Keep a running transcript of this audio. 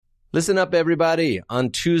Listen up, everybody.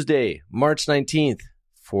 On Tuesday, March 19th,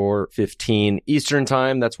 4:15 Eastern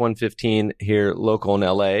Time, that's 1:15 here local in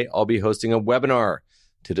LA, I'll be hosting a webinar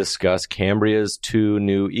to discuss Cambria's two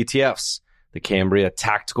new ETFs, the Cambria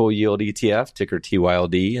Tactical Yield ETF, ticker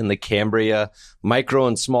TYLD, and the Cambria Micro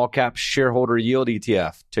and Small Cap Shareholder Yield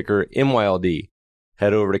ETF, ticker MYLD.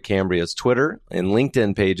 Head over to Cambria's Twitter and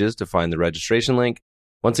LinkedIn pages to find the registration link.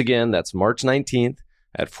 Once again, that's March 19th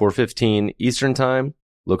at 4:15 Eastern Time.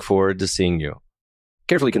 Look forward to seeing you.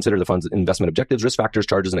 Carefully consider the fund's investment objectives, risk factors,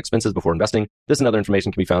 charges, and expenses before investing. This and other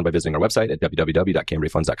information can be found by visiting our website at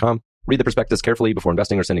www.cambriafunds.com. Read the prospectus carefully before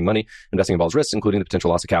investing or sending money. Investing involves risks, including the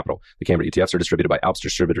potential loss of capital. The Cambria ETFs are distributed by Alps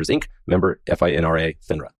Distributors, Inc., member FINRA,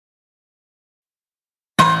 FINRA.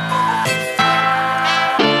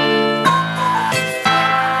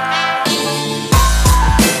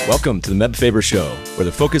 Welcome to the Meb Faber Show, where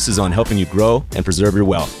the focus is on helping you grow and preserve your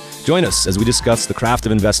wealth. Join us as we discuss the craft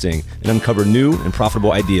of investing and uncover new and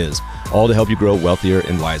profitable ideas, all to help you grow wealthier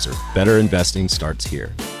and wiser. Better investing starts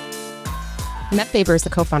here. Meb Faber is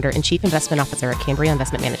the co-founder and chief investment officer at Cambria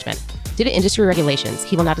Investment Management. Due to industry regulations,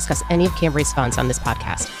 he will not discuss any of Cambria's funds on this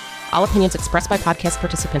podcast. All opinions expressed by podcast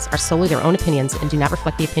participants are solely their own opinions and do not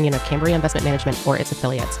reflect the opinion of Cambria Investment Management or its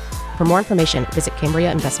affiliates. For more information, visit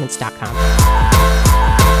CambriaInvestments.com.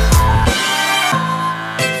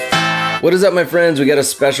 What is up, my friends? We got a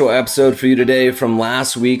special episode for you today from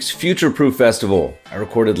last week's Future Proof Festival. I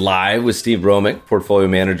recorded live with Steve Romick, portfolio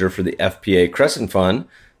manager for the FPA Crescent Fund.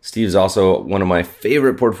 Steve's also one of my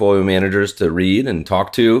favorite portfolio managers to read and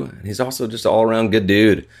talk to, and he's also just an all-around good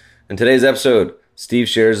dude. In today's episode, Steve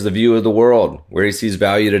shares the view of the world, where he sees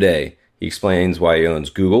value today. He explains why he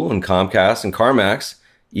owns Google and Comcast and CarMax,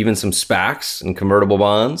 even some SPACs and convertible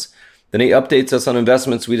bonds. Then he updates us on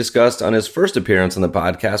investments we discussed on his first appearance on the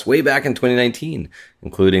podcast way back in 2019,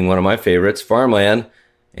 including one of my favorites, farmland,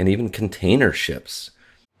 and even container ships.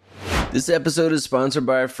 This episode is sponsored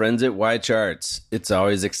by our friends at YCharts. It's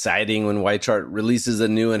always exciting when YChart releases a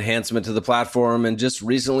new enhancement to the platform, and just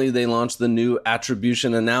recently they launched the new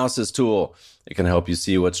attribution analysis tool. It can help you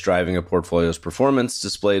see what's driving a portfolio's performance,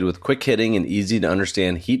 displayed with quick-hitting and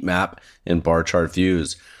easy-to-understand heat map and bar chart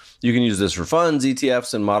views. You can use this for funds,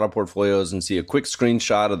 ETFs, and model portfolios and see a quick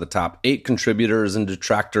screenshot of the top 8 contributors and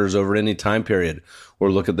detractors over any time period,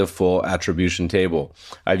 or look at the full attribution table.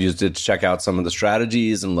 I've used it to check out some of the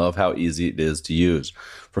strategies and love how easy it is to use.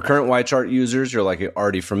 For current YChart users, you're likely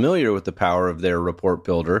already familiar with the power of their report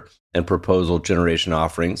builder and proposal generation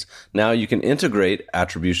offerings. Now you can integrate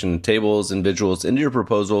attribution tables and visuals into your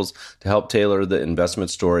proposals to help tailor the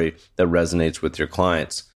investment story that resonates with your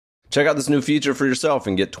clients. Check out this new feature for yourself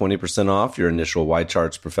and get 20% off your initial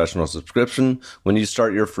YCharts professional subscription when you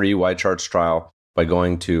start your free YCharts trial by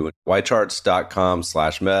going to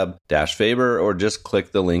ycharts.com/meb-faber or just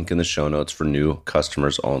click the link in the show notes for new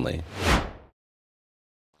customers only.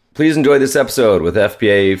 Please enjoy this episode with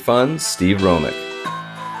FPA Funds, Steve Romick.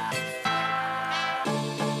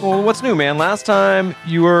 Well, what's new, man? Last time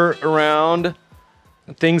you were around,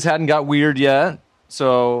 things hadn't got weird yet,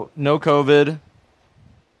 so no COVID.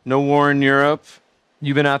 No war in Europe.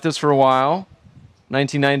 You've been at this for a while.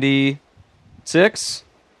 1996?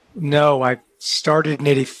 No, I started in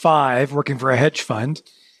 85 working for a hedge fund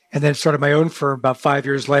and then started my own firm about 5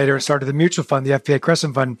 years later and started the mutual fund, the FPA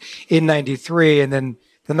Crescent Fund, in 93. And then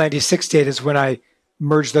the 96 date is when I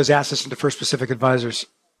merged those assets into First Pacific Advisors.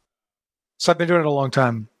 So I've been doing it a long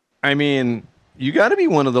time. I mean, you got to be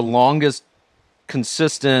one of the longest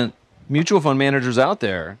consistent mutual fund managers out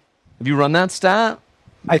there. Have you run that stat?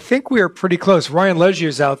 I think we are pretty close. Ryan Legier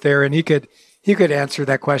is out there, and he could answer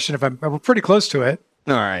that question if we're pretty close to it.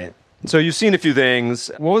 All right. So you've seen a few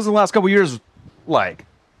things. What was the last couple of years like?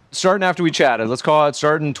 Starting after we chatted, let's call it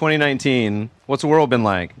starting 2019. What's the world been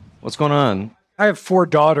like? What's going on? I have 4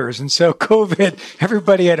 daughters, and so COVID,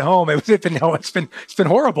 everybody at home, it's been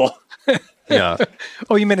horrible. Yeah.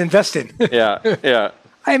 Oh, you meant investing? Yeah.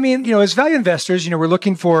 I mean, as value investors, we're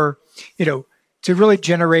looking for, to really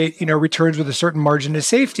generate, returns with a certain margin of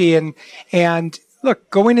safety. And look,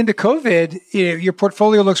 going into COVID, your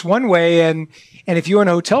portfolio looks one way, and if you own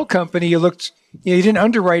a hotel company, you didn't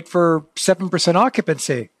underwrite for 7%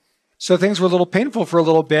 occupancy. So things were a little painful for a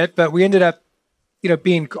little bit, but we ended up,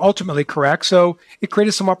 being ultimately correct. So it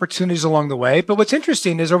created some opportunities along the way. But what's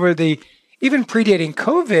interesting is even predating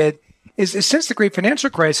COVID, is since the great financial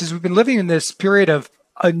crisis, we've been living in this period of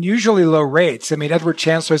unusually low rates. I mean, Edward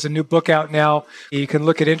Chancellor has a new book out now. You can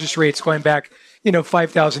look at interest rates going back,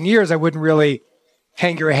 5,000 years. I wouldn't really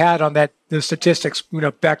hang your hat on those statistics,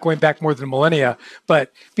 going back more than a millennia.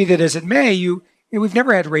 But be that as it may, we've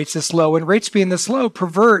never had rates this low, and rates being this low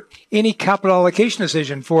pervert any capital allocation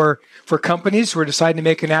decision for companies who are deciding to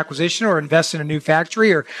make an acquisition or invest in a new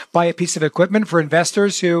factory or buy a piece of equipment, for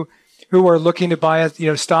investors who are looking to buy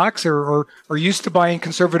stocks or used to buying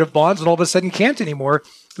conservative bonds and all of a sudden can't anymore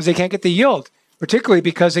because they can't get the yield, particularly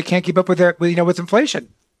because they can't keep up with inflation.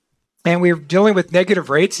 And we're dealing with negative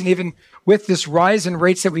rates, and even with this rise in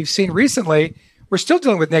rates that we've seen recently, we're still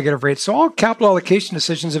dealing with negative rates. So all capital allocation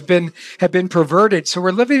decisions have been perverted. So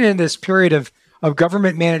we're living in this period of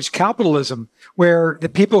government managed capitalism where the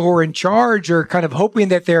people who are in charge are kind of hoping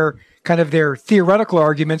that their theoretical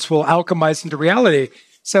arguments will alchemize into reality.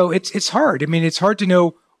 So it's hard. I mean, it's hard to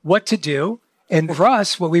know what to do. And for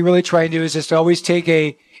us, what we really try and do is just always take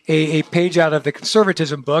a page out of the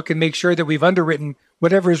conservatism book and make sure that we've underwritten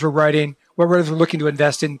whatever it is we're writing, whatever it is we're looking to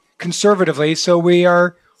invest in conservatively. So we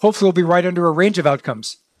are hopefully we'll be right under a range of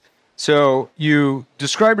outcomes. So you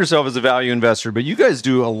describe yourself as a value investor, but you guys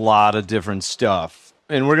do a lot of different stuff.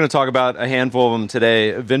 And we're going to talk about a handful of them today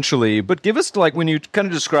eventually. But give us, like, when you kind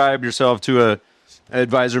of describe yourself to an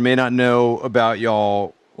advisor may not know about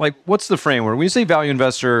y'all, like, what's the framework? When you say value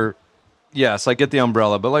investor, yes, I get the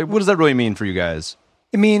umbrella, but like, what does that really mean for you guys?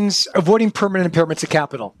 It means avoiding permanent impairments of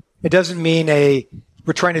capital. It doesn't mean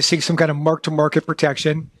we're trying to seek some kind of mark-to-market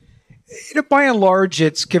protection. By and large,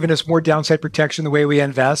 it's given us more downside protection the way we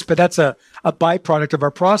invest, but that's a byproduct of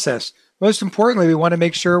our process. Most importantly, we want to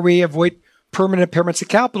make sure we avoid permanent impairments of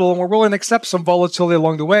capital, and we're willing to accept some volatility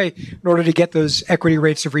along the way in order to get those equity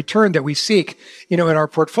rates of return that we seek, in our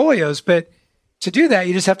portfolios. But to do that,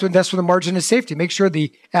 you just have to invest with a margin of safety. Make sure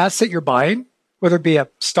the asset you're buying, whether it be a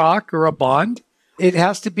stock or a bond, it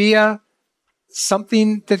has to be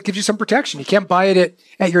something that gives you some protection. You can't buy it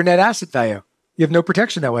at your net asset value. You have no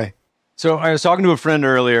protection that way. So I was talking to a friend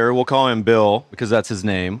earlier. We'll call him Bill because that's his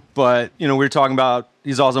name. But, we were talking about,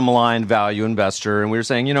 he's also a maligned value investor. And we were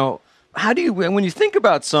saying, how do you, when you think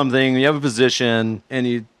about something, you have a position and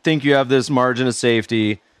you think you have this margin of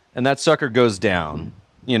safety and that sucker goes down,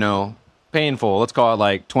 painful. Let's call it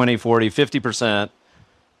like 20, 40, 50%.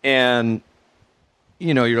 And,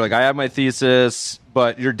 you're like, I have my thesis,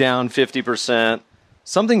 but you're down 50%.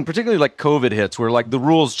 Something particularly like COVID hits where like the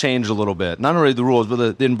rules change a little bit. Not only the rules,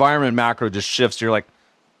 but the environment macro just shifts. You're like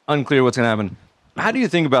unclear what's going to happen. How do you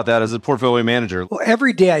think about that as a portfolio manager? Well,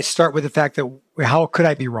 every day I start with the fact that how could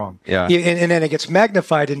I be wrong? Yeah. And then it gets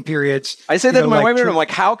magnified in periods. I say that to my wife, and I'm like,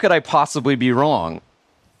 how could I possibly be wrong?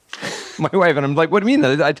 My wife, and I'm like, what do you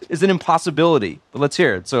mean? It's an impossibility. But let's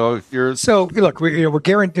hear it. So look, we're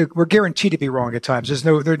guaranteed to be wrong at times.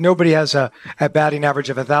 Nobody has a batting average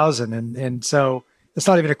of 1,000, and so it's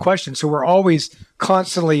not even a question. So we're always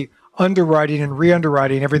constantly underwriting and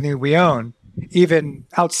re-underwriting everything that we own, even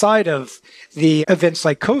outside of the events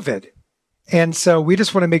like COVID. And so we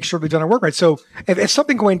just want to make sure we've done our work right. So if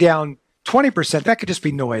something going down 20%, that could just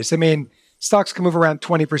be noise. I mean, stocks can move around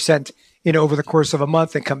 20%, over the course of a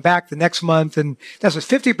month and come back the next month. And that's what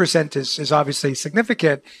 50% is obviously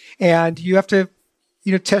significant. And you have to,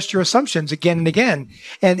 test your assumptions again and again.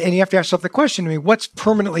 And you have to ask yourself the question, what's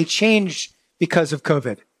permanently changed because of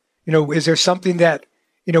COVID? Is there something that,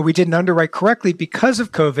 we didn't underwrite correctly because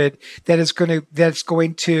of COVID that's going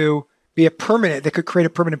to be that could create a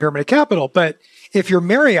permanent impairment of capital? But if you're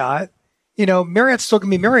Marriott, Marriott's still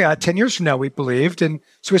going to be Marriott 10 years from now, we believed. And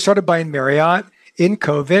so we started buying Marriott in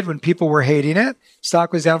COVID when people were hating it.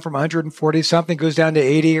 Stock was down from 140 something, goes down to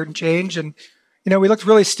 80 and change. And, we looked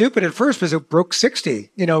really stupid at first because it broke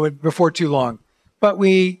 60, before too long. But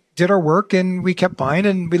we did our work and we kept buying,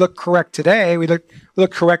 and we look correct today. We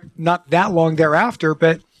look correct not that long thereafter,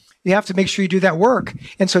 but you have to make sure you do that work.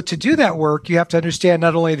 And so to do that work, you have to understand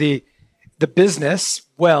not only the business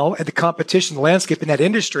well and the competition, the landscape in that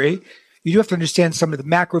industry. You do have to understand some of the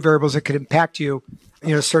macro variables that could impact you,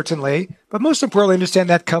 certainly. But most importantly, understand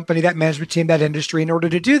that company, that management team, that industry. In order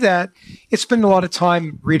to do that, it's been a lot of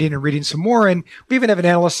time reading some more. And we even have an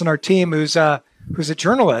analyst on our team who's a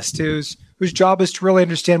journalist whose job is to really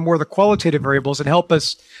understand more of the qualitative variables and help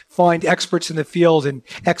us find experts in the field and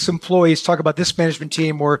ex-employees, talk about this management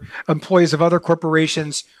team or employees of other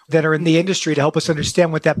corporations that are in the industry to help us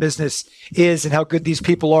understand what that business is and how good these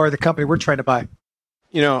people are, the company we're trying to buy.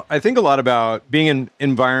 I think a lot about being in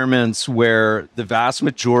environments where the vast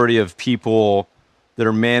majority of people that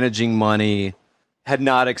are managing money had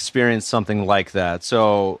not experienced something like that.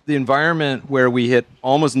 So the environment where we hit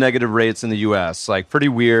almost negative rates in the U.S., like pretty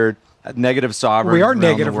weird, negative sovereigns. We are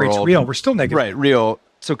negative rates, real. We're still negative. Right, real.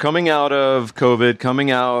 So coming out of COVID,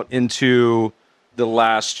 coming out into the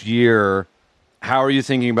last year, how are you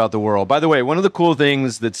thinking about the world? By the way, one of the cool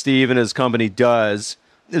things that Steve and his company does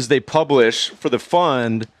is they publish for the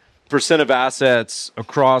fund percent of assets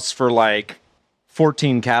across for like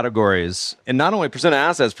 14 categories. And not only percent of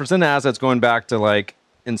assets going back to like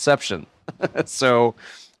inception. So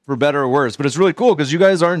for better or worse, but it's really cool because you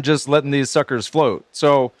guys aren't just letting these suckers float.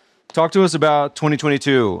 So talk to us about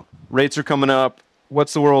 2022. Rates are coming up.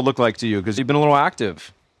 What's the world look like to you? Because you've been a little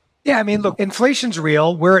active. Yeah, I mean, look, inflation's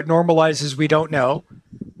real. Where it normalizes, we don't know.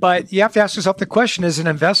 But you have to ask yourself the question as an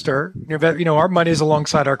investor, our money is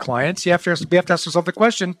alongside our clients. We have to ask yourself the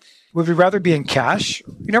question, would we rather be in cash?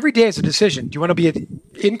 Every day is a decision. Do you want to be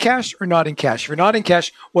in cash or not in cash? If you're not in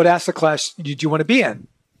cash, what asset class do you want to be in?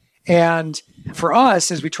 And for us,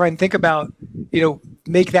 as we try and think about,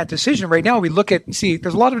 make that decision right now, we look at, there's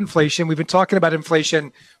a lot of inflation. We've been talking about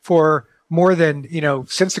inflation for more than,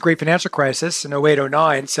 since the great financial crisis in 08,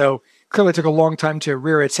 09. So clearly it took a long time to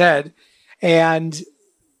rear its head. And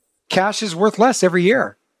cash is worth less every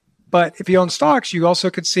year. But if you own stocks, you also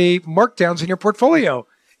could see markdowns in your portfolio,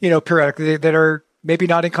 periodically that are maybe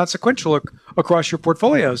not inconsequential across your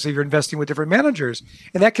portfolios if you're investing with different managers.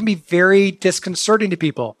 And that can be very disconcerting to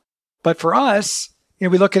people. But for us, we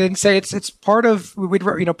look at it and say it's part of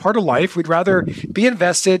part of life. We'd rather be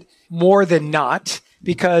invested more than not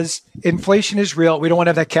because inflation is real. We don't want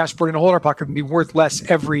to have that cash burning a hole in our pocket and be worth less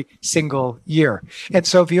every single year. And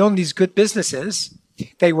so if you own these good businesses,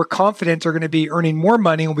 they were confident are going to be earning more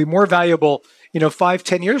money and will be more valuable,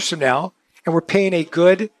 5-10 years from now, and we're paying a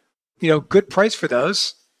good price for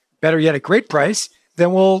those, better yet, a great price,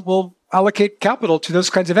 then we'll allocate capital to those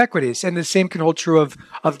kinds of equities. And the same can hold true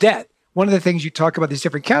of debt. One of the things you talk about these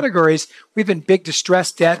different categories, we've been big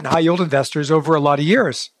distressed debt and high yield investors over a lot of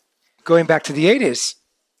years, going back to the 80s.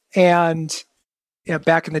 And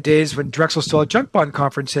back in the days when Drexel still had junk bond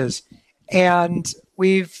conferences. And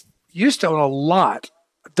we've used to own a lot,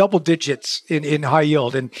 double digits in high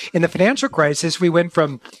yield. And in the financial crisis, we went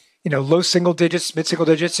from low single digits, mid single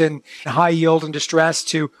digits in high yield and distress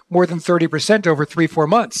to more than 30% over 3-4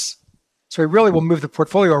 months. So we really will move the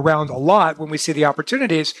portfolio around a lot when we see the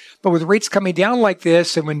opportunities. But with rates coming down like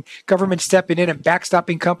this, and when government stepping in and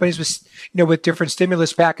backstopping companies with different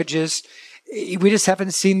stimulus packages, we just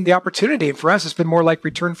haven't seen the opportunity. And for us, it's been more like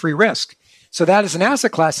return-free risk. So that as an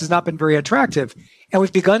asset class has not been very attractive. And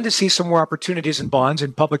we've begun to see some more opportunities in bonds,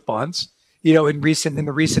 in public bonds, in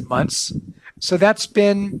the recent months. So that's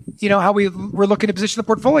been, how we're looking to position the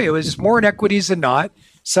portfolio is more in equities than not,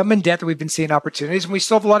 some in debt that we've been seeing opportunities, and we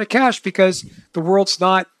still have a lot of cash because the world's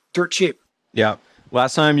not dirt cheap. Yeah.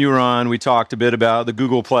 Last time you were on, we talked a bit about the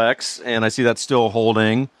Googleplex, and I see that's still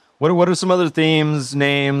holding. What are some other themes,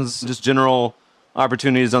 names, just general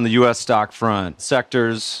opportunities on the U.S. stock front,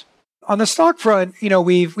 sectors? On the stock front, when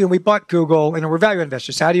we bought Google, we're value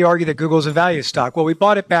investors. How do you argue that Google is a value stock? Well, we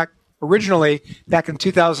bought it originally back in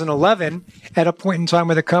 2011 at a point in time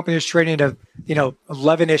where the company was trading at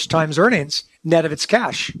 11-ish times earnings net of its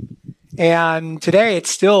cash. And today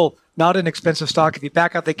it's still not an expensive stock. If you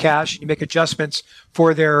back out the cash and you make adjustments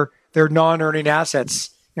for their non-earning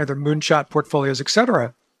assets, their moonshot portfolios, et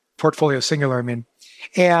cetera, portfolio singular,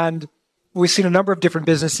 and we've seen a number of different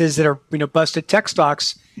businesses that are, busted tech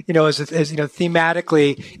stocks, as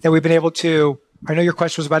thematically that we've been able to, I know your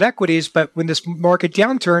question was about equities, but when this market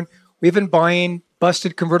downturn, we've been buying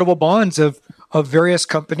busted convertible bonds of various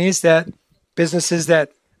companies businesses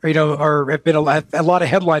that, have been a lot of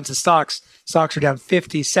headlines in stocks. Stocks are down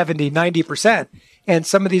 50, 70, 90%. And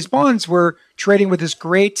some of these bonds were trading with this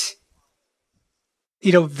great,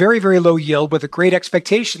 very, very low yield with a great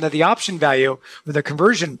expectation that the option value with the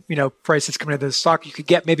conversion, price that's coming into the stock you could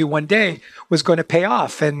get maybe one day was going to pay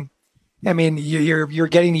off. And you're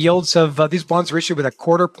getting yields of these bonds were issued with a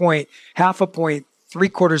quarter point, half a point,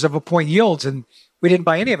 3/4 of a point yields, and we didn't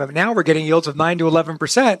buy any of them. Now we're getting yields of 9 to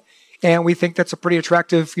 11%, and we think that's a pretty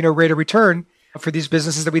attractive, rate of return for these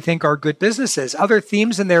businesses that we think are good businesses. Other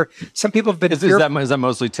themes in there, some people have been. Is that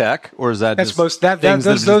mostly tech, or is that that's just most that things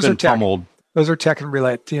those that have just are been tech. pummeled? Those are tech and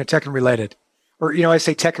related. Tech and related. Or, I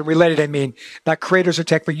say tech and related, I mean, not creators of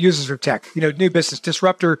tech, but users of tech. New business,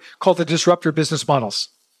 call the disruptor business models.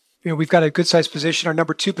 We've got a good sized position. Our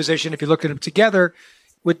number 2 position, if you look at them together,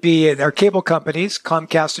 would be our cable companies,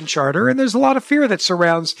 Comcast and Charter. And there's a lot of fear that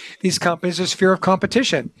surrounds these companies. There's fear of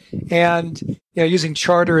competition. And, using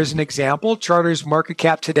Charter as an example, Charter's market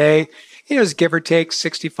cap today, is give or take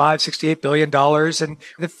 $65, $68 billion. And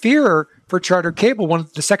the fear for Charter Cable,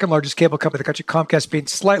 the second largest cable company in the country, Comcast being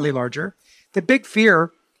slightly larger, the big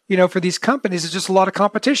fear, for these companies is just a lot of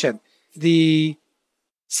competition. The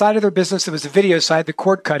side of their business that was the video side, the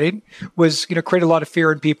cord cutting, was create a lot of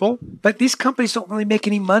fear in people. But these companies don't really make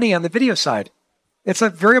any money on the video side. It's a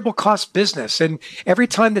variable cost business. And every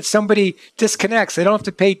time that somebody disconnects, they don't have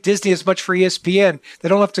to pay Disney as much for ESPN. They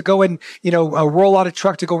don't have to go and, roll out a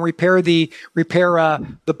truck to go and repair the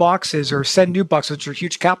boxes or send new boxes, which are a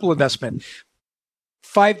huge capital investment.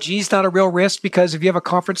 5G is not a real risk because if you have a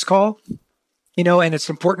conference call, and it's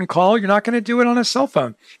an important call, you're not going to do it on a cell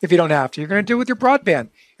phone if you don't have to. You're going to do it with your broadband.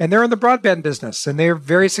 And they're in the broadband business, and they're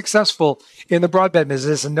very successful in the broadband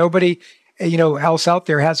business. And nobody else out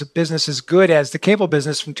there has a business as good as the cable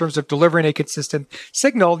business in terms of delivering a consistent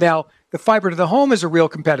signal. Now, the fiber to the home is a real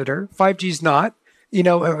competitor. 5G is not, in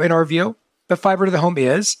our view. The fiber to the home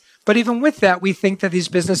is. But even with that, we think that these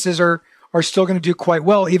businesses are still going to do quite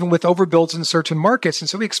well, even with overbuilds in certain markets. And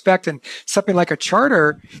so we expect in something like a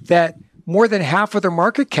Charter that more than half of their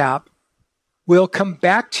market cap will come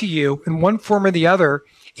back to you in one form or the other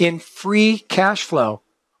in free cash flow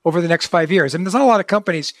over the next 5 years. And there's not a lot of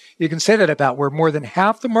companies you can say that about where more than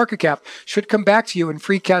half the market cap should come back to you in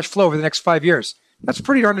free cash flow over the next 5 years. That's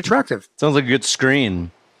pretty darn attractive. Sounds like a good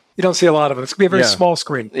screen. You don't see a lot of them. It's going to be a very small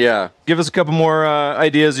screen. Yeah. Give us a couple more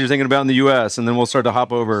ideas you're thinking about in the U.S., and then we'll start to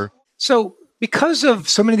hop over. So because of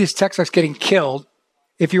so many of these tech stocks getting killed,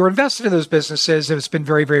 if you're invested in those businesses, it's been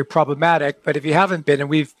very, very problematic. But if you haven't been, and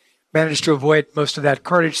we've managed to avoid most of that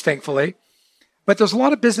carnage, thankfully, but there's a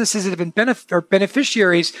lot of businesses that have been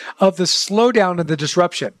beneficiaries of the slowdown and the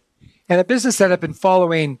disruption. And a business that I've been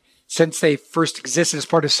following since they first existed as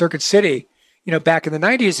part of Circuit City, back in the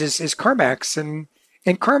 90s is CarMax. And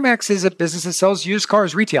CarMax is a business that sells used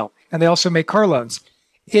cars retail, and they also make car loans.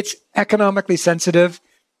 It's economically sensitive,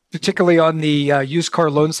 particularly on the used car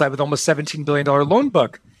loan side with almost $17 billion loan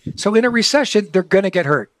book. So in a recession, they're going to get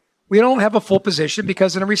hurt. We don't have a full position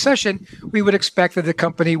because in a recession, we would expect that the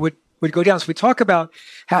company would go down. So we talk about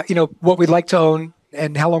how, what we'd like to own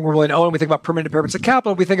and how long we're willing to own. We think about permanent impairments of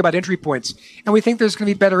capital. We think about entry points. And we think there's going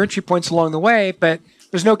to be better entry points along the way, but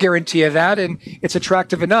there's no guarantee of that. And it's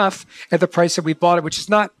attractive enough at the price that we bought it, which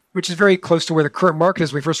is very close to where the current market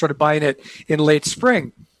is. We first started buying it in late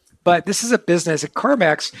spring. But this is a business at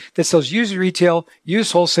CarMax that sells used retail,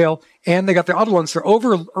 used wholesale, and they got their auto loans. They're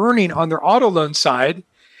over-earning on their auto loan side.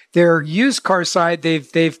 Their used car side,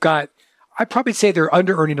 they've got, I'd probably say they're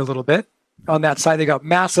under-earning a little bit on that side. They got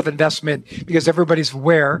massive investment because everybody's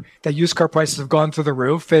aware that used car prices have gone through the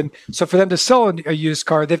roof. And so for them to sell a used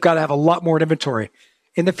car, they've got to have a lot more inventory.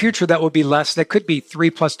 In the future, that will be less. That could be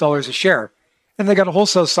 $3+ a share. And they got a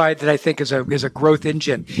wholesale side that I think is a growth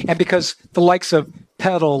engine. And because the likes of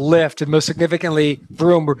Pedal, Lyft, and most significantly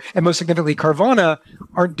Vroom, and most significantly Carvana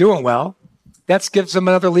aren't doing well, that gives them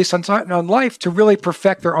another lease on life to really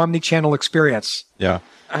perfect their omni-channel experience. Yeah.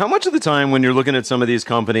 How much of the time when you're looking at some of these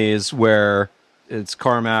companies where it's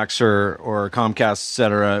CarMax or Comcast, et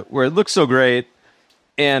cetera, where it looks so great,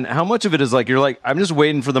 and how much of it is like, you're like, I'm just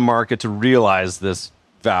waiting for the market to realize this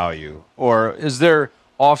value? Or is there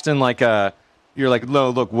often you're like, no,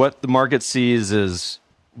 look, what the market sees is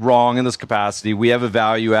wrong in this capacity. We have a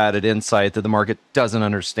value-added insight that the market doesn't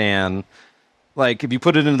understand. Like, if you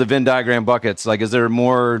put it into the Venn diagram buckets, like, is there a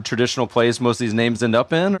more traditional place most of these names end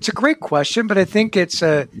up in? It's a great question, but I think it's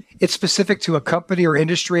specific to a company or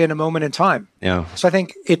industry in a moment in time. Yeah. So I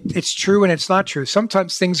think it's true and it's not true.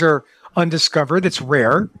 Sometimes things are undiscovered. It's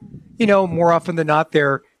rare. More often than not,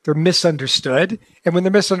 they're misunderstood. And when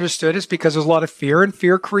they're misunderstood, it's because there's a lot of fear, and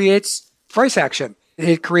fear creates price action.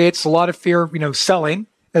 It creates a lot of fear, selling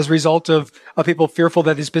as a result of people fearful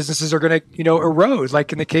that these businesses are going to, erode,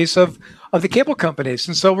 like in the case of the cable companies.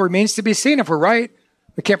 And so it remains to be seen if we're right.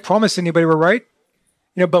 We can't promise anybody we're right,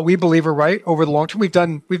 but we believe we're right over the long term. We've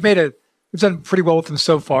done pretty well with them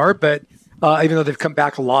so far, but even though they've come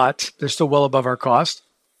back a lot, they're still well above our cost.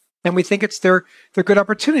 And we think they're good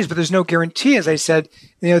opportunities, but there's no guarantee, as I said,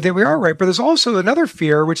 that we are right. But there's also another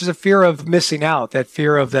fear, which is a fear of missing out, that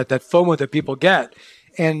fear of that FOMO that people get.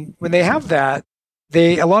 And when they have that,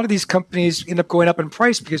 a lot of these companies end up going up in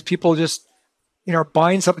price because people just, are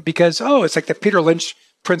buying something because, it's like the Peter Lynch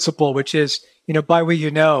principle, which is, buy where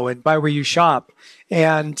you know and buy where you shop.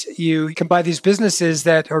 And you can buy these businesses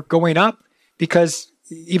that are going up because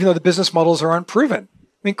even though the business models are unproven. I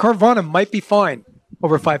mean, Carvana might be fine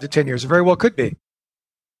over 5 to 10 years. It very well could be.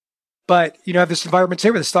 But, have this environment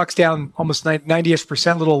today where the stock's down almost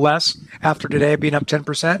 90-ish%, a little less after today being up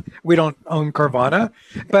 10%. We don't own Carvana.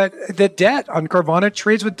 But the debt on Carvana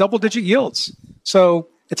trades with double-digit yields. So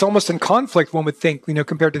it's almost in conflict, one would think,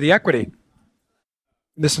 compared to the equity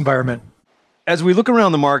in this environment. As we look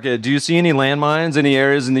around the market, do you see any landmines, any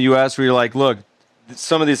areas in the U.S. where you're like, look,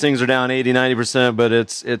 some of these things are down 80, 90%, but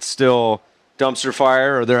it's still dumpster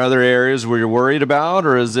fire? Are there other areas where you're worried about,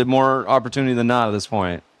 or is it more opportunity than not at this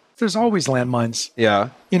point? there's always landmines.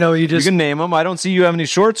 Yeah. You can name them. I don't see you have any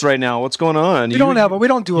shorts right now. What's going on? We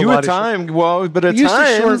don't do a lot of time. Well, but at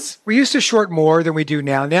times we used to short more than we do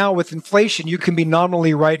now. Now with inflation, you can be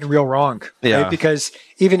nominally right and real wrong. Yeah. Right? Because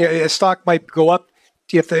even a stock might go up.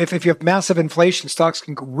 If you have massive inflation, stocks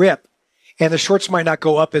can rip, and the shorts might not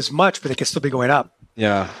go up as much, but they can still be going up.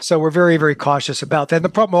 Yeah. So we're very, very cautious about that. And the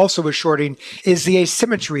problem also with shorting is the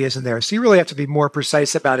asymmetry isn't there. So you really have to be more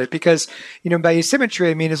precise about it because, by asymmetry,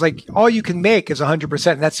 I mean, it's like all you can make is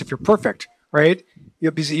 100%. And that's if you're perfect, right?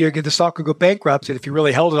 The stock could go bankrupt if you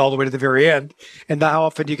really held it all the way to the very end. And how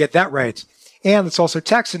often do you get that right? And it's also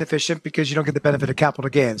tax inefficient because you don't get the benefit of capital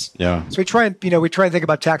gains. Yeah. So we try and think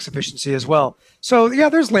about tax efficiency as well. So yeah,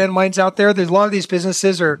 there's landmines out there. There's a lot of these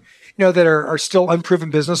businesses that are still unproven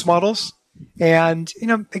business models. And,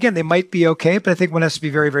 again, they might be okay, but I think one has to be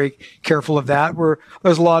very, very careful of that.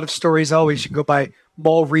 There's a lot of stories, we should go buy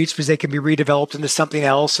mall REITs because they can be redeveloped into something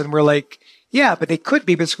else. And we're like, yeah, but they could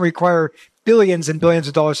be, but it's going to require billions and billions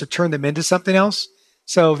of dollars to turn them into something else.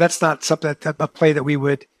 So that's not a play that we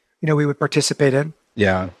would participate in.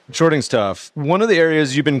 Yeah. Shorting's tough. One of the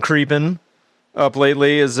areas you've been creeping up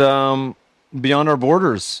lately is beyond our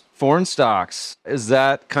borders, foreign stocks. Is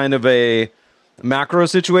that kind of a macro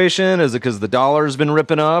situation? Is it because the dollar's been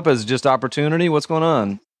ripping up? Is it just opportunity? What's going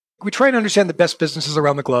on? We try and understand the best businesses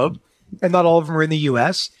around the globe, and not all of them are in the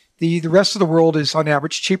U.S. The rest of the world is, on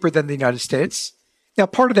average, cheaper than the United States. Now,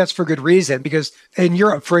 part of that's for good reason, because in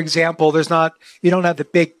Europe, for example, you don't have the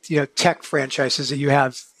big, tech franchises that you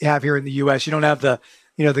have here in the U.S. You don't have the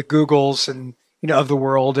Googles and, of the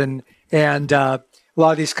world. And a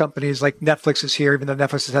lot of these companies like Netflix is here, even though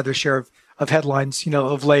Netflix has had their share of headlines,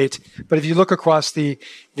 of late. But if you look across the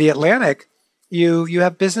Atlantic, you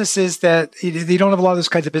have businesses that you don't have a lot of those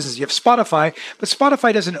kinds of businesses. You have Spotify, but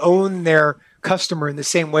Spotify doesn't own their customer in the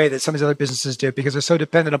same way that some of these other businesses do because they're so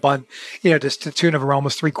dependent upon, just to the tune of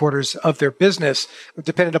almost 3/4 of their business,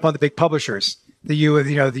 dependent upon the big publishers, the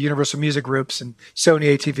Universal Music Groups and Sony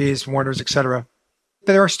ATVs, Warners, et cetera.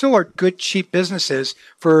 But there still are good, cheap businesses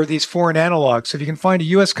for these foreign analogs. So if you can find a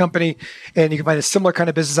U.S. company and you can find a similar kind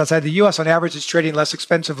of business outside the U.S., on average, it's trading less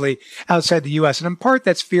expensively outside the U.S. And in part,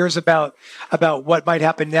 that's fears about what might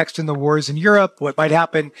happen next in the wars in Europe, what might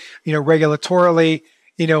happen, regulatorily,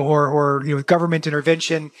 or government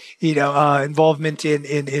intervention, involvement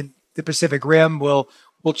in the Pacific Rim. Will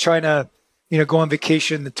China, go on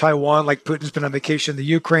vacation to Taiwan like Putin's been on vacation to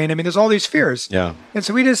Ukraine? I mean, there's all these fears. Yeah. And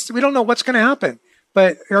so we don't know what's going to happen.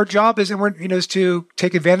 But our job is to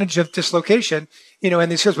take advantage of dislocation, and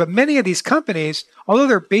these fears. But many of these companies, although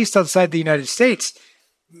they're based outside the United States,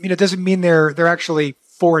 doesn't mean they're actually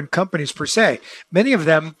foreign companies per se. Many of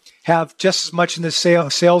them have just as much in the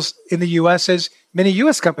sales in the U.S. as many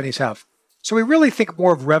U.S. companies have. So we really think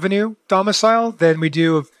more of revenue domicile than we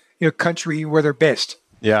do of country where they're based.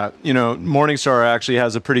 Yeah, Morningstar actually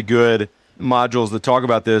has a pretty good modules that talk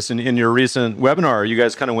about this. And in your recent webinar, you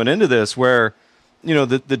guys kind of went into this where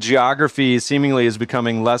the geography seemingly is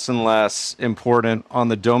becoming less and less important on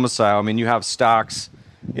the domicile. I mean, you have stocks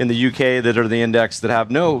in the UK that are the index that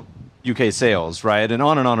have no UK sales, right? And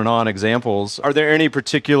on and on and on examples. Are there any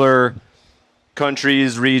particular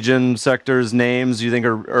countries, regions, sectors, names you think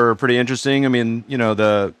are pretty interesting? I mean,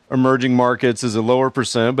 the emerging markets is a lower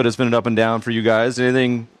percent, but it's been an up and down for you guys.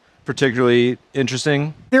 Anything particularly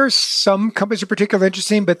interesting? There's some companies that are particularly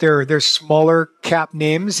interesting, but they're smaller cap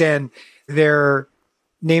names, and they're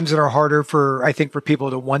names that are harder for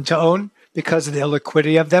people to want to own because of the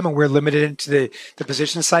illiquidity of them, and we're limited into the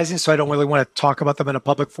position sizing, so I don't really want to talk about them in a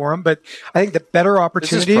public forum. But I think the better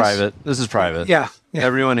opportunities... This is private. Yeah.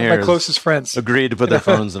 Everyone here my closest friends agreed to put their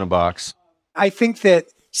phones in a box. I think that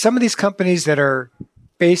some of these companies that are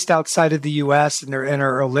based outside of the U.S. and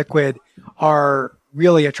are illiquid are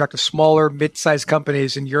really attractive. Smaller, mid-sized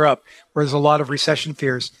companies in Europe, where there's a lot of recession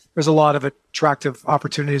fears. There's a lot of attractive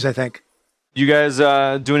opportunities, I think. You guys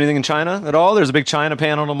do anything in China at all? There's a big China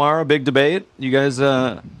panel tomorrow, big debate. You guys...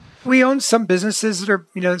 We own some businesses that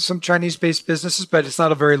are, some Chinese-based businesses, but it's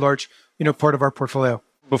not a very large, part of our portfolio.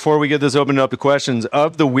 Before we get this opened up to questions,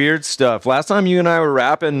 of the weird stuff, last time you and I were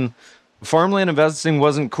rapping, farmland investing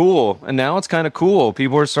wasn't cool, and now it's kind of cool.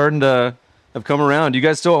 People are starting to have come around. You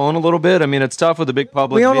guys still own a little bit? I mean, it's tough with a big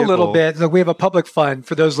public We own vehicle. a little bit. We have a public fund.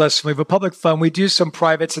 For those less familiar, we have a public fund. We do some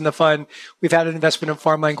privates in the fund. We've had an investment in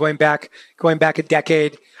farmland going back a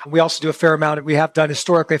decade. We also do a fair amount. We have done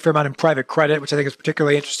historically a fair amount in private credit, which I think is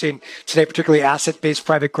particularly interesting today, particularly asset-based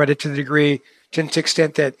private credit to the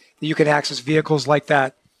extent that you can access vehicles like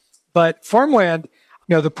that. But farmland,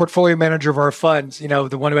 the portfolio manager of our funds,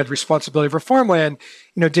 the one who had responsibility for farmland,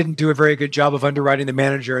 didn't do a very good job of underwriting the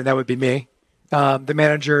manager, and that would be me. The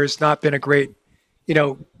manager has not been a great,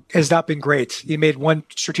 has not been great. He made one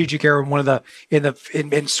strategic error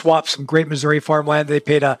in swaps, some great Missouri farmland. They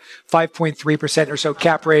paid a 5.3% or so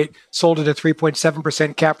cap rate, sold it at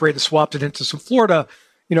 3.7% cap rate, and swapped it into some Florida,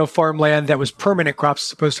 farmland that was permanent crops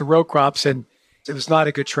as opposed to row crops, and it was not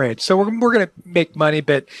a good trade. So we're going to make money,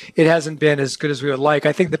 but it hasn't been as good as we would like.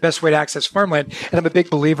 I think the best way to access farmland, and I'm a big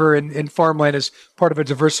believer in farmland as part of a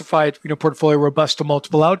diversified, portfolio, robust to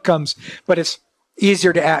multiple outcomes, but it's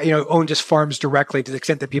easier to own just farms directly to the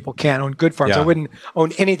extent that people can own good farms. I wouldn't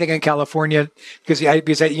own anything in California because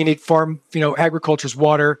you need farm, agriculture's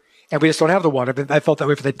water, and we just don't have the water. I felt that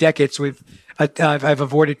way for the decades. So I've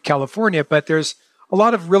avoided California, but there's a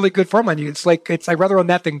lot of really good farmland. I'd rather own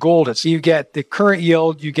that than gold. So you get the current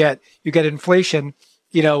yield, you get inflation.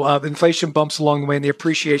 Inflation bumps along the way, and the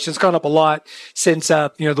appreciation has gone up a lot since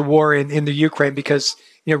the war in the Ukraine, because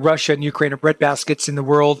Russia and Ukraine are breadbaskets in the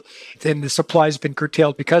world, and the supply has been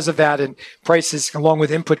curtailed because of that, and prices, along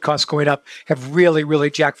with input costs going up, have really, really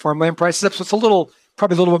jacked farmland prices up. So it's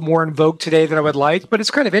probably a little bit more in vogue today than I would like, but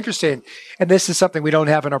it's kind of interesting. And this is something we don't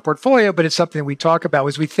have in our portfolio, but it's something we talk about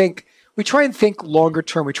as we try and think longer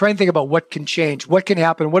term. We try and think about what can change, what can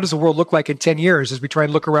happen, what does the world look like in 10 years as we try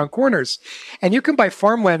and look around corners. And you can buy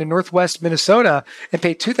farmland in Northwest Minnesota and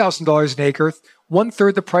pay $2,000 an acre,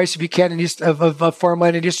 1/3 the price if you can of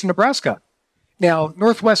farmland in eastern Nebraska. Now,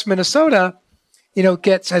 Northwest Minnesota,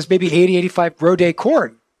 has maybe 80, 85 grow day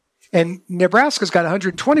corn. And Nebraska's got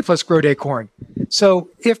 120 plus grow day corn. So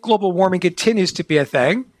if global warming continues to be a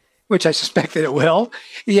thing, which I suspect that it will,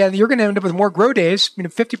 you're going to end up with more grow days,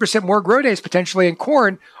 50% more grow days potentially in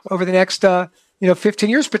corn over the next, 15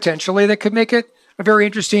 years potentially. That could make it a very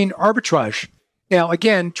interesting arbitrage. Now,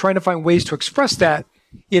 again, trying to find ways to express that,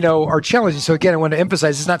 are challenging. So again, I want to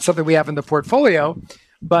emphasize it's not something we have in the portfolio,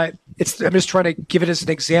 but I'm just trying to give it as an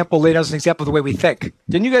example, lay it as an example of the way we think.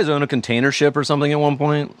 Didn't you guys own a container ship or something at one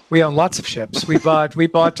point? We own lots of ships. We bought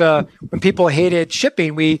when people hated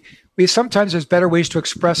shipping, we sometimes there's better ways to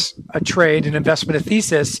express a trade, an investment, a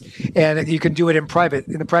thesis, and you can do it in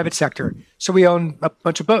the private sector. So we own a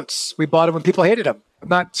bunch of boats. We bought them when people hated them.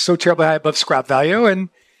 Not so terribly high above scrap value, and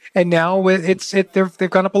now they've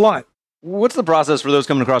gone up a lot. What's the process for those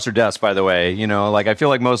coming across your desk, by the way? I feel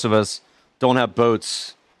like most of us don't have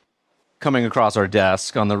boats coming across our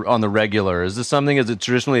desk on the regular. Is it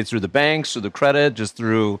traditionally through the banks or the credit, just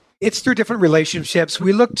through? It's through different relationships.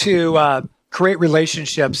 We look to create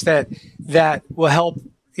relationships that will help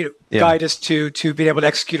guide us to being able to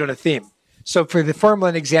execute on a theme. So for the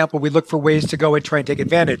farmland example, we look for ways to go and try and take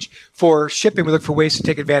advantage. For shipping, we look for ways to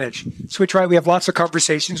take advantage. So we have lots of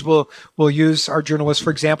conversations. We'll use our journalists, for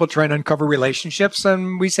example, try and uncover relationships,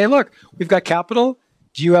 and we say, look, we've got capital.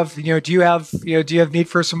 Do you have need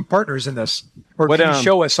for some partners in this? Or can you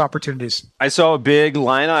show us opportunities? I saw a big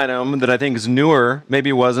line item that I think is newer. Maybe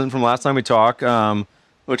it wasn't from last time we talked,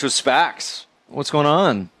 which was SPACs. What's going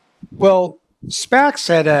on? Well, SPACs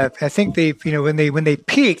had I think when they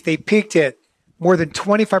peaked at more than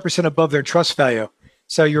 25% above their trust value.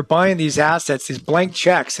 So you're buying these assets, these blank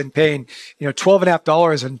checks, and paying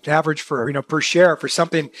 $12.50 on average for per share for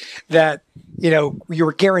something that you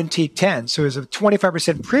were guaranteed 10. So it was a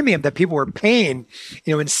 25% premium that people were paying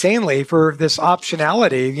insanely for this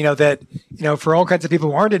optionality that for all kinds of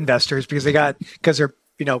people who aren't investors because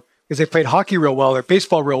they played hockey real well or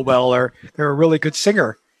baseball real well or they're a really good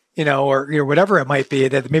singer. Or whatever it might be,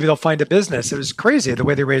 that maybe they'll find a business. It was crazy the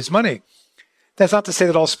way they raised money. That's not to say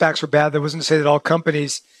that all SPACs were bad. That wasn't to say that all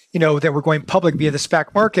companies, that were going public via the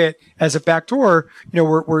SPAC market as a backdoor,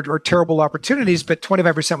 were terrible opportunities, but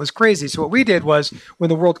 25% was crazy. So what we did was when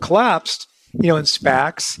the world collapsed, in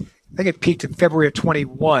SPACs, I think it peaked in February of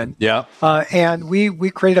 21. Yeah. And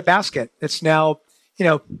we created a basket that's now,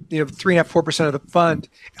 3.5-4% of the fund,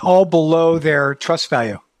 all below their trust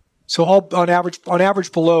value. So all on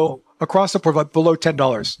average below across the board below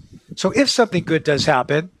 $10. So if something good does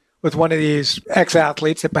happen with one of these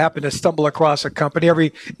ex-athletes that happen to stumble across a company,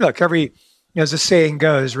 every as the saying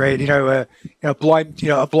goes, right? A blind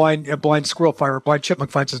squirrel finds or a blind chipmunk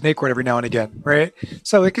finds his acorn every now and again, right?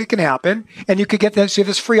 So it can happen, and you could get that. So you have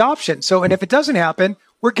this free option. So and if it doesn't happen,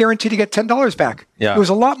 we're guaranteed to get $10 back. Yeah. It was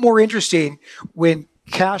a lot more interesting when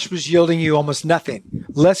cash was yielding you almost nothing.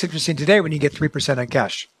 Less interesting today when you get 3% on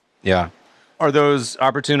cash. Yeah. Are those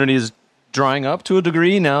opportunities drying up to a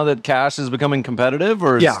degree now that cash is becoming competitive,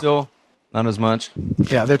 or still not as much?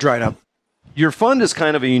 Yeah, they're drying up. Your fund is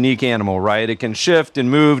kind of a unique animal, right? It can shift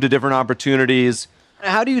and move to different opportunities.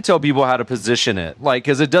 How do you tell people how to position it?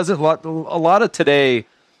 Because it does a lot of today,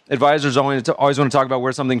 advisors always want to talk about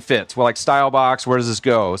where something fits. Well, like style box, where does this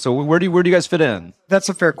go? So where do you guys fit in? That's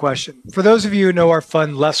a fair question. For those of you who know our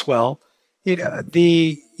fund less well,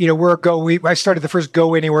 we're a go. I started the first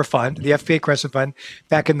Go Anywhere fund, the FPA Crescent Fund,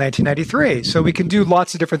 back in 1993. So we can do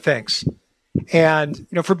lots of different things, and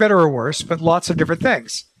for better or worse, but lots of different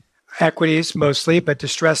things. Equities mostly, but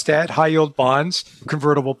distressed debt, high yield bonds,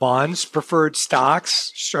 convertible bonds, preferred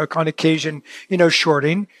stocks, on occasion,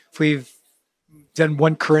 shorting. If we've done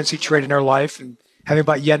one currency trade in our life and having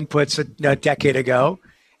bought yen puts a decade ago.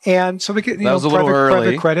 And so we could, that was a little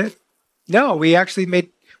early. Private credit. No, we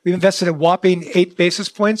invested a whopping 8 basis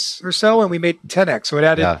points or so, and we made 10x. So it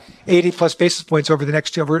added 80 plus basis points over in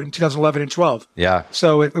 2011 and 12. Yeah.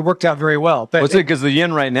 So it worked out very well. But what's it? Because the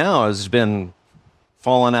yen right now has been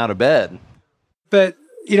falling out of bed. But,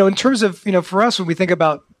 in terms of, for us, when we think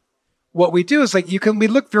about what we do is we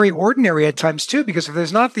look very ordinary at times too, because if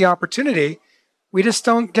there's not the opportunity, we just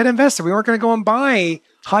don't get invested. We weren't going to go and buy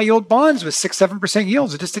high yield bonds with 6-7%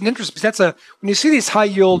 yields. It just didn't interest us. When you see these high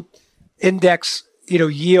yield index,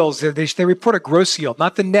 yields, they report a gross yield,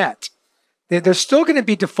 not the net. There's still going to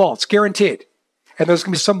be defaults, guaranteed. And there's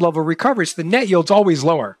going to be some level of recovery. So the net yield's always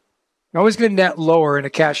lower. You're always going to net lower in a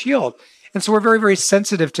cash yield. And so we're very, very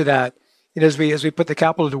sensitive to that as we put the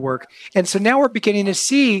capital to work. And so now we're beginning to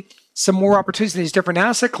see some more opportunities in these different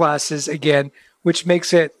asset classes again, which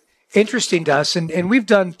makes it interesting to us. And we've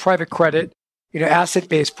done private credit,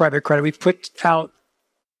 asset-based private credit. We've put out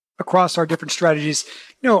across our different strategies,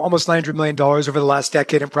 almost $900 million over the last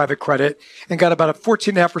decade in private credit and got about a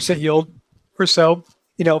 14.5% yield or so,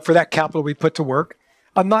 for that capital we put to work.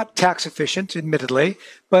 I'm not tax efficient, admittedly,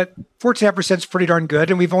 but 14.5% is pretty darn good.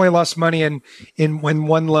 And we've only lost money in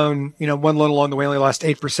one loan along the way, only lost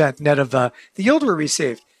 8% net of the yield we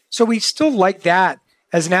received. So we still like that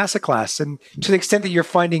as an asset class. And to the extent that you're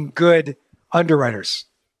finding good underwriters,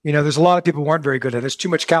 there's a lot of people who aren't very good at it. There's too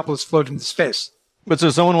much capital that's flowed into the space. But so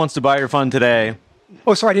someone wants to buy your fund today.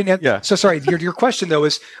 Oh, sorry, I didn't answer. Yeah. So sorry, your question though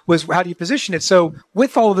was how do you position it? So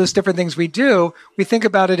with all of those different things we do, we think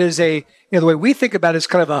about it as the way we think about it is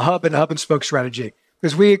kind of a hub and spoke strategy.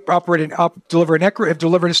 Because we have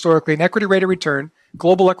delivered historically an equity rate of return,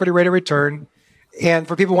 global equity rate of return. And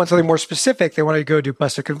for people who want something more specific, they want to go do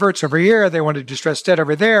busted converts over here, they want to do distressed debt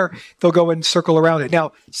over there, they'll go and circle around it.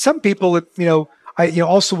 Now, some people,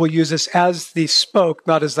 also will use this as the spoke,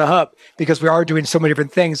 not as the hub, because we are doing so many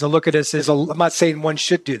different things. They'll look at us I'm not saying one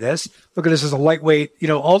should do this, look at us as a lightweight,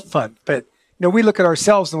 alt fund. But, we look at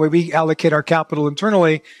ourselves and the way we allocate our capital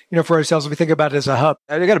internally, for ourselves, we think about it as a hub.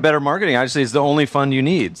 I got a better marketing. Actually, it's the only fund you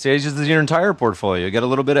need. See, it's just your entire portfolio. You get a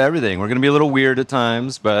little bit of everything. We're going to be a little weird at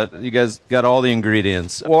times, but you guys got all the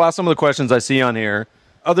ingredients. We'll ask some of the questions I see on here.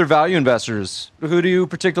 Other value investors, who do you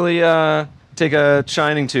particularly take a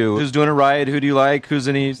shining to? Who's doing it right? Who do you like? Who's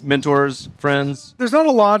any mentors, friends? There's not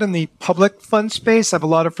a lot in the public fund space. I have a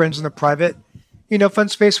lot of friends in the private,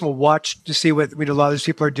 fund space. We'll watch to see what a lot of these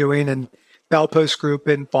people are doing. And Balpost Group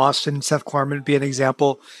in Boston, Seth Klarman would be an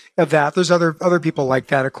example of that. There's other people like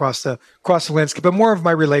that across the landscape. But more of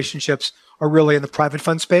my relationships are really in the private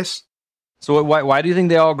fund space. So why do you think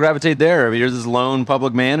they all gravitate there? I mean, you're this lone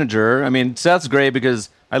public manager. I mean, Seth's great because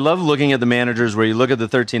I love looking at the managers where you look at the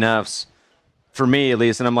 13Fs. For me, at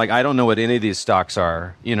least, and I'm like, I don't know what any of these stocks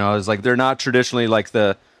are. It's like they're not traditionally like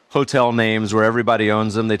the hotel names where everybody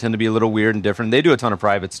owns them. They tend to be a little weird and different. They do a ton of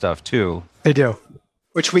private stuff too. They do,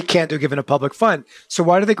 which we can't do given a public fund. So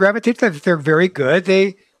why do they gravitate to that? They're very good.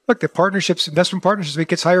 The investment partnerships, we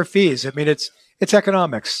get higher fees. I mean, it's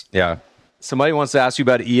economics. Yeah. Somebody wants to ask you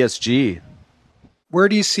about ESG. Where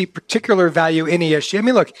do you see particular value in ESG? I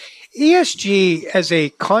mean, look, ESG as a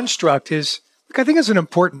construct I think it's an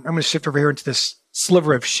important. I'm going to shift over here into this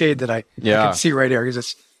sliver of shade that I can see right here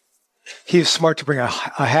because he's smart to bring a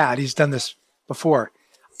hat. He's done this before.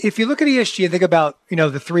 If you look at ESG and think about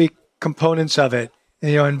the three components of it,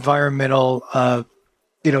 environmental,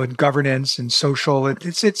 and governance and social.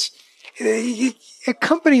 It's a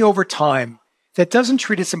company over time that doesn't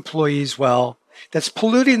treat its employees well, that's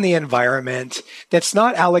polluting the environment, that's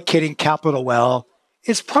not allocating capital well,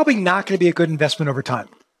 is probably not going to be a good investment over time.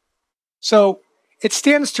 So it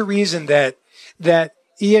stands to reason that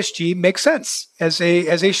ESG makes sense as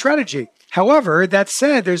a strategy. However, that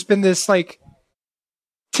said, there's been this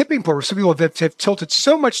tipping point where some people have tilted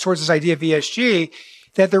so much towards this idea of ESG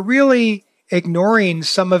that they're really ignoring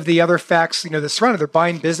some of the other facts, that surround it. They're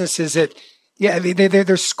buying businesses that,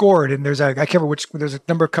 they're scored, and there's a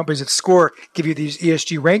number of companies that give you these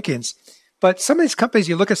ESG rankings. But some of these companies,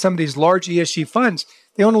 you look at some of these large ESG funds,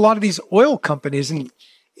 they own a lot of these oil companies, and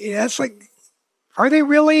it's are they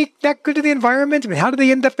really that good to the environment? I mean, how do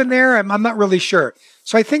they end up in there? I'm not really sure.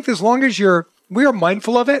 So I think as long as we are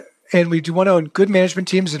mindful of it, and we do want to own good management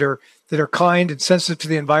teams that are kind and sensitive to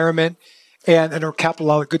the environment, and are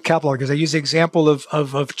good capital. Because I use the example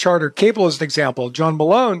of Charter Cable as an example. John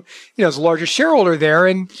Malone, is the largest shareholder there,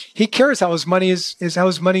 and he cares how his money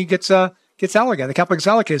gets allocated. The capital gets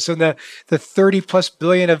allocated. So the 30+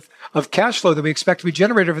 billion of cash flow that we expect to be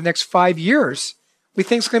generated over the next 5 years, we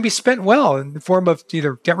think is going to be spent well in the form of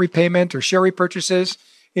either debt repayment or share repurchases.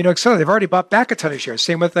 So they've already bought back a ton of shares.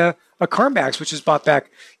 Same with a CarMax, which has bought back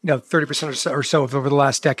 30% or so over the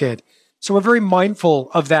last decade. So we're very mindful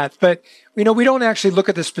of that. But we don't actually look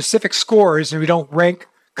at the specific scores, and we don't rank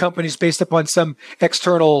companies based upon some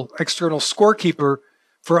external scorekeeper.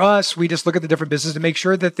 For us, we just look at the different businesses to make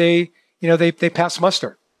sure that they pass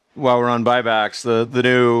muster. While we're on buybacks, the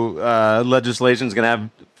new legislation is going to have,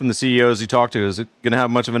 from the CEOs you talk to, is it going to have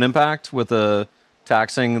much of an impact with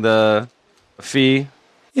taxing the fee?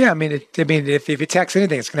 Yeah, if you tax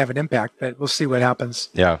anything, it's going to have an impact, but we'll see what happens.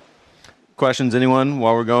 Yeah. Questions, anyone,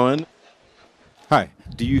 while we're going? Hi.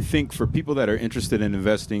 Do you think for people that are interested in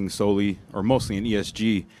investing solely or mostly in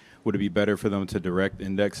ESG, would it be better for them to direct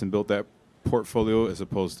index and build that portfolio as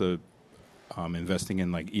opposed to investing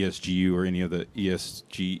in like ESGU or any of the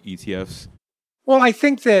ESG ETFs? Well, I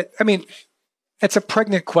think that, it's a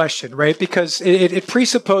pregnant question, right? Because it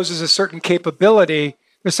presupposes a certain capability.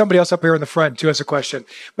 There's somebody else up here in the front too has a question,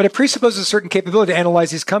 but it presupposes a certain capability to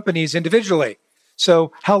analyze these companies individually.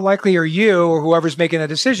 So how likely are you or whoever's making that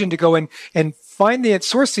decision to go in and find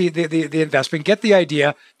source the investment, get the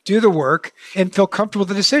idea, do the work, and feel comfortable with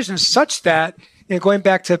the decision such that, going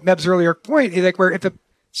back to Meb's earlier point, like where if the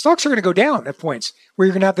stocks are going to go down at points where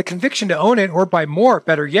you're going to have the conviction to own it or buy more,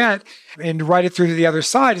 better yet, and ride it through to the other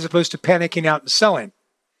side as opposed to panicking out and selling.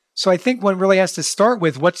 So I think one really has to start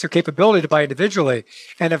with what's their capability to buy individually.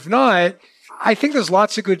 And if not, I think there's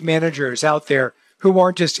lots of good managers out there who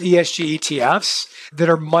aren't just ESG ETFs, that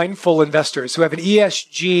are mindful investors, who have an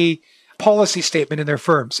ESG policy statement in their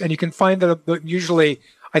firms. And you can find them usually,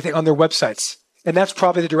 I think, on their websites. And that's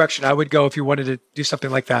probably the direction I would go if you wanted to do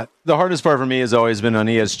something like that. The hardest part for me has always been on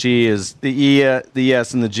ESG is the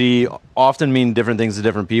S and the G often mean different things to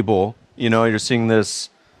different people. You're seeing this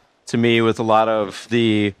to me with a lot of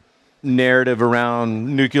the narrative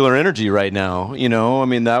around nuclear energy right now.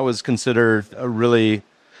 That was considered a really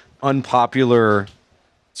unpopular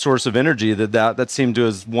source of energy that seemed to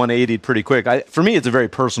have 180'd pretty quick. For me, it's a very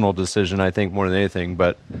personal decision, I think, more than anything.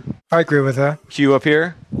 But I agree with that. Q up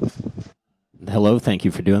here. Hello, thank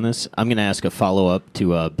you for doing this. I'm going to ask a follow-up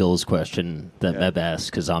to Bill's question that Meb asked,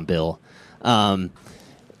 because I'm Bill.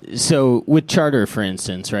 So with Charter, for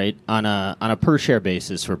instance, right, on a per-share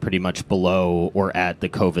basis, we're pretty much below or at the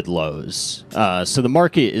COVID lows. So the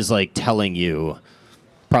market is like telling you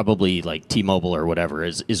probably like T-Mobile or whatever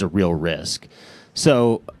is a real risk.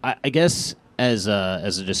 So I guess as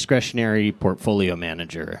a discretionary portfolio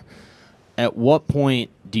manager, at what point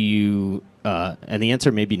do you, and the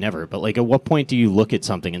answer may be never, but like at what point do you look at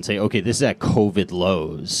something and say, okay, this is at COVID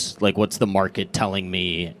lows? Like what's the market telling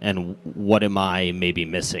me and what am I maybe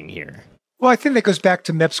missing here? Well, I think that goes back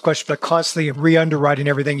to Meb's question, but constantly re-underwriting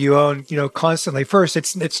everything you own, constantly. First,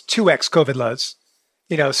 it's 2x COVID lows.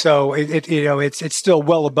 So it's still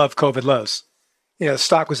well above COVID lows.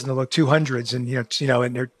 Stock was in the low 200s, and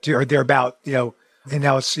and they're about, and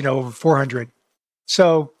now it's over 400.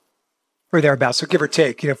 So or thereabouts. So give or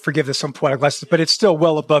take, forgive this some poetic lessons, but it's still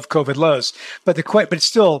well above COVID lows. But it's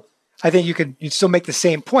still, I think you'd still make the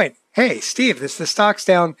same point. Hey, Steve, the stock's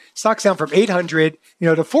down from 800,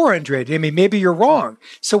 to 400. Maybe you're wrong.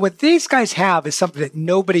 So what these guys have is something that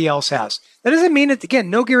nobody else has. That doesn't mean that, again,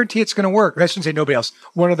 no guarantee it's going to work. I shouldn't say nobody else.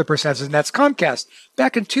 One other person has, and that's Comcast.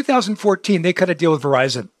 Back in 2014, they cut a deal with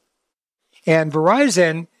Verizon. And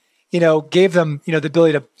Verizon, gave them, the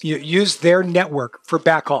ability to use their network for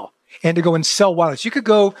backhaul and to go and sell wireless. You could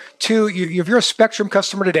go to, if you're a Spectrum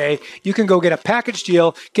customer today, you can go get a package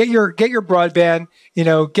deal, get your broadband,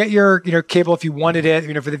 get your cable if you wanted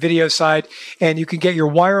it, for the video side, and you can get your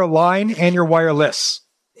wireline and your wireless.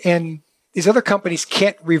 And these other companies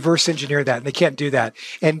can't reverse engineer that, and they can't do that.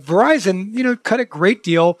 And Verizon, cut a great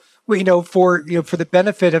deal, for the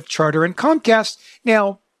benefit of Charter and Comcast.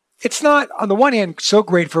 Now, it's not on the one hand so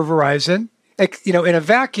great for Verizon, in a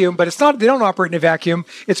vacuum, but it's not, they don't operate in a vacuum.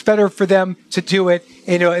 It's better for them to do it,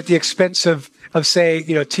 at the expense of say,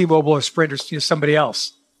 T-Mobile or Sprint or somebody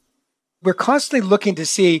else. We're constantly looking to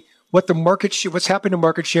see what the what's happening to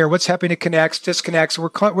market share, what's happening to connects, disconnects.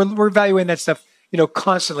 We're evaluating that stuff,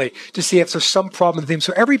 constantly to see if there's some problem with them.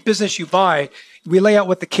 So every business you buy, we lay out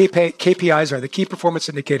what the KPIs are, the key performance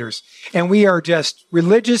indicators. And we are just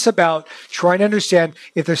religious about trying to understand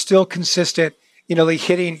if they're still consistent, like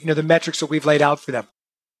hitting, the metrics that we've laid out for them.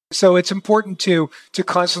 So it's important to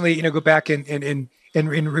constantly, go back and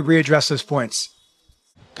readdress those points.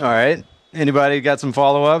 All right. Anybody got some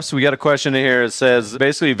follow-ups? We got a question in here. It says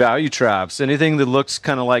basically value traps. Anything that looks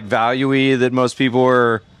kind of like value-y that most people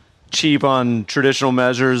are cheap on traditional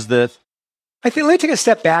measures that... I think let me take a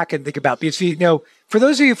step back and think about, because, for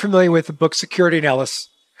those of you familiar with the book Security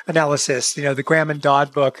Analysis, the Graham and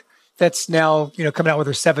Dodd book that's now, coming out with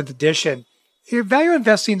their 7th edition, value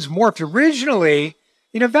investing is morphed. Originally,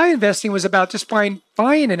 value investing was about just buying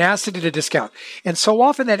an asset at a discount. And so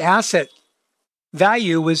often that asset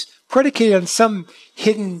value was predicated on some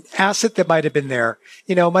hidden asset that might have been there.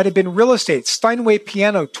 Might have been real estate. Steinway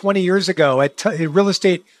Piano 20 years ago at real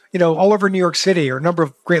estate, all over New York City, or a number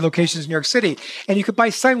of great locations in New York City. And you could buy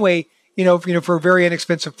Steinway, for a very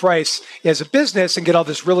inexpensive price as a business and get all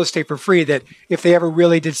this real estate for free, that if they ever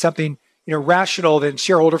really did something, rational and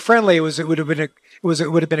shareholder friendly, it would have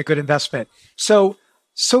been a good investment.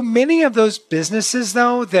 So many of those businesses,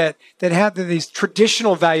 though, that had these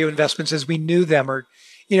traditional value investments as we knew them,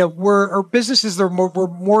 were businesses that were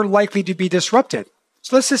more likely to be disrupted.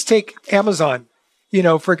 So let's just take Amazon.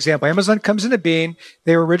 For example, Amazon comes into being.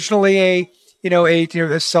 They were originally a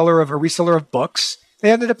reseller of books.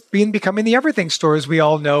 They ended up becoming the everything store, as we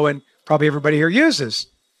all know, and probably everybody here uses.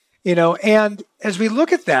 And as we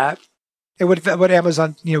look at that, and what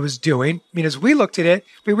Amazon was doing, as we looked at it,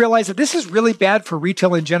 we realized that this is really bad for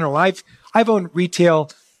retail in general. I've owned retail,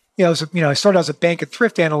 I started as a bank and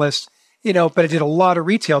thrift analyst, but I did a lot of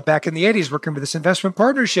retail back in the 80s, working with this investment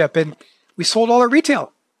partnership, and we sold all our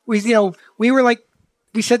retail. We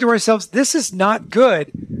said to ourselves, this is not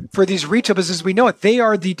good for these retail businesses. We know it. They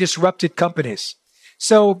are the disrupted companies.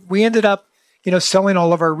 So we ended up, selling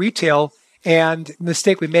all of our retail. And the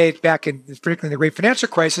mistake we made back in, particularly in the great financial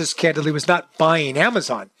crisis, candidly, was not buying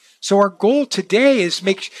Amazon. So our goal today is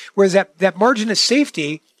whereas that margin of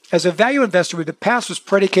safety as a value investor in the past was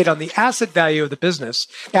predicated on the asset value of the business,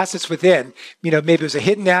 assets within. Maybe it was a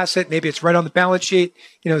hidden asset, maybe it's right on the balance sheet.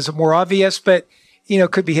 It's more obvious, but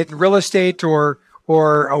it could be hidden real estate or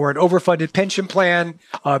an overfunded pension plan.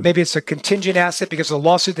 Maybe it's a contingent asset because of a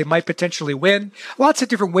lawsuit they might potentially win. Lots of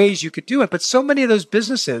different ways you could do it, but so many of those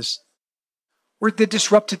businesses were the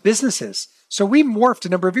disrupted businesses. So we morphed a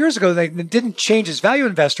number of years ago that didn't change as value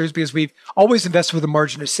investors because we've always invested with a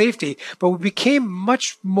margin of safety, but we became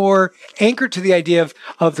much more anchored to the idea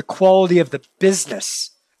of the quality of the business,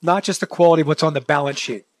 not just the quality of what's on the balance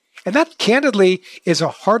sheet. And that candidly is a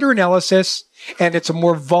harder analysis, and it's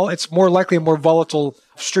more likely a more volatile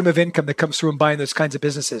stream of income that comes through in buying those kinds of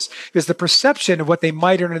businesses, because the perception of what they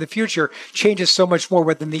might earn in the future changes so much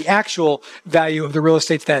more than the actual value of the real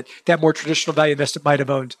estate that more traditional value investor might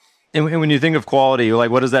have owned. And when you think of quality,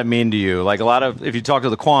 what does that mean to you? If you talk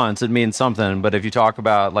to the quants, it means something. But if you talk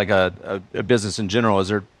about a business in general, is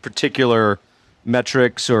there particular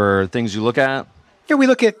metrics or things you look at? Yeah, we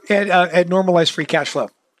look at normalized free cash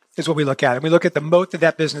flow. Is what we look at. And we look at the moat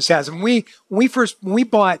that business has. And when we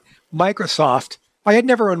bought Microsoft, I had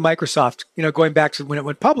never owned Microsoft, going back to when it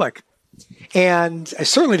went public. And I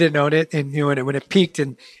certainly didn't own it when it peaked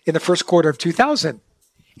in the first quarter of 2000.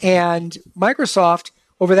 And Microsoft,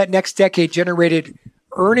 over that next decade, generated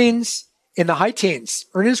earnings in the high teens,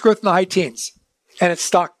 earnings growth in the high teens. And its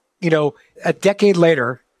stock, a decade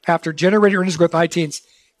later, after generating earnings growth in the high teens,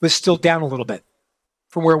 was still down a little bit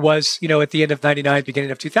from where it was, at the end of 99,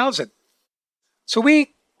 beginning of 2000. So we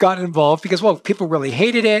got involved because, people really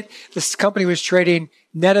hated it. This company was trading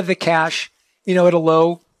net of the cash, at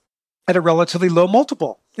a relatively low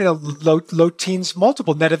multiple, low teens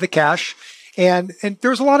multiple net of the cash. And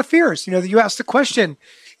there was a lot of fears. You asked the question,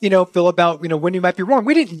 Bill, about, when you might be wrong.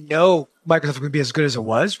 We didn't know Microsoft was going to be as good as it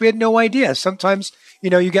was. We had no idea. Sometimes,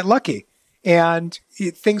 you get lucky. And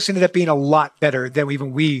things ended up being a lot better than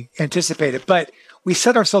even we anticipated. But we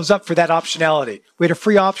set ourselves up for that optionality. We had a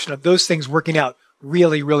free option of those things working out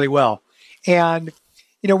really, really well. And,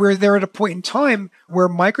 we're there at a point in time where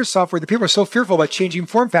where the people are so fearful about changing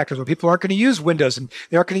form factors, where people aren't going to use Windows and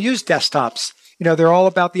they aren't going to use desktops. They're all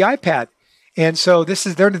about the iPad. And so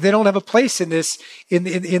they don't have a place in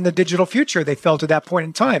the digital future, they felt at that point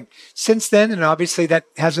in time. Since then, and obviously that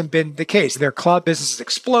hasn't been the case. Their cloud business has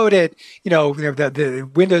exploded. The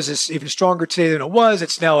Windows is even stronger today than it was.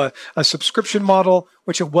 It's now a subscription model,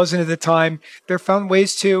 which it wasn't at the time. They've found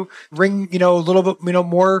ways to wring, a little bit,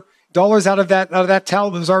 more dollars out of that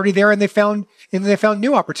towel that was already there, and they found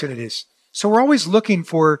new opportunities. So we're always looking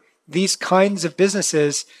for these kinds of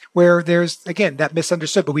businesses where there's, again, that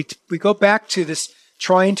misunderstood. But we go back to this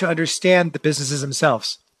trying to understand the businesses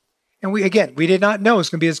themselves. And we did not know it was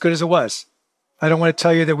going to be as good as it was. I don't want to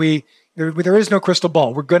tell you that we There is no crystal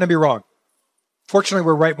ball. We're going to be wrong. Fortunately,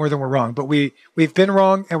 we're right more than we're wrong, but we've been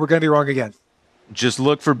wrong and we're going to be wrong again. Just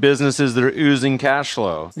look for businesses that are oozing cash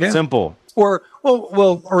flow. Yeah. Simple. Or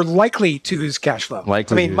likely to ooze cash flow.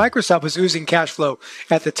 Microsoft was oozing cash flow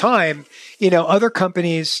at the time. Other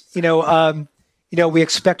companies, we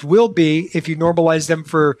expect will be if you normalize them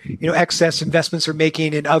for, excess investments they're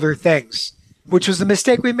making in other things, which was the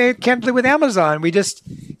mistake we made candidly with Amazon. We just,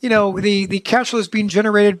 the cash flow is being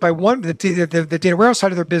generated by the data warehouse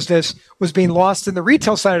side of their business was being lost in the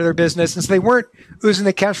retail side of their business. And so they weren't oozing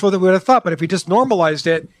the cash flow that we would have thought. But if we just normalized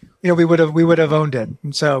it, we would have owned it.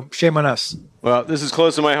 And so shame on us. Well, this is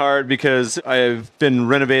close to my heart because I've been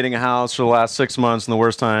renovating a house for the last 6 months, and the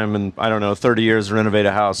worst time in, 30 years to renovate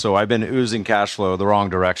a house. So I've been oozing cash flow the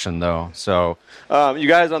wrong direction, though. So you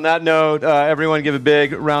guys, on that note, everyone give a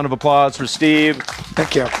big round of applause for Steve.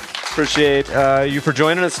 Thank you. Appreciate you for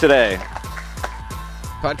joining us today.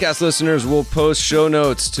 Podcast listeners will post show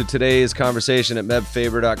notes to today's conversation at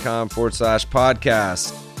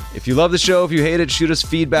mebfaber.com/podcast. If you love the show, if you hate it, shoot us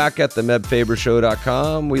feedback at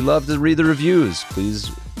themebfabershow.com. We love to read the reviews.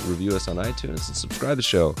 Please review us on iTunes and subscribe to the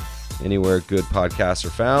show anywhere good podcasts are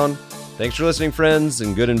found. Thanks for listening, friends,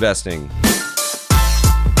 and good investing.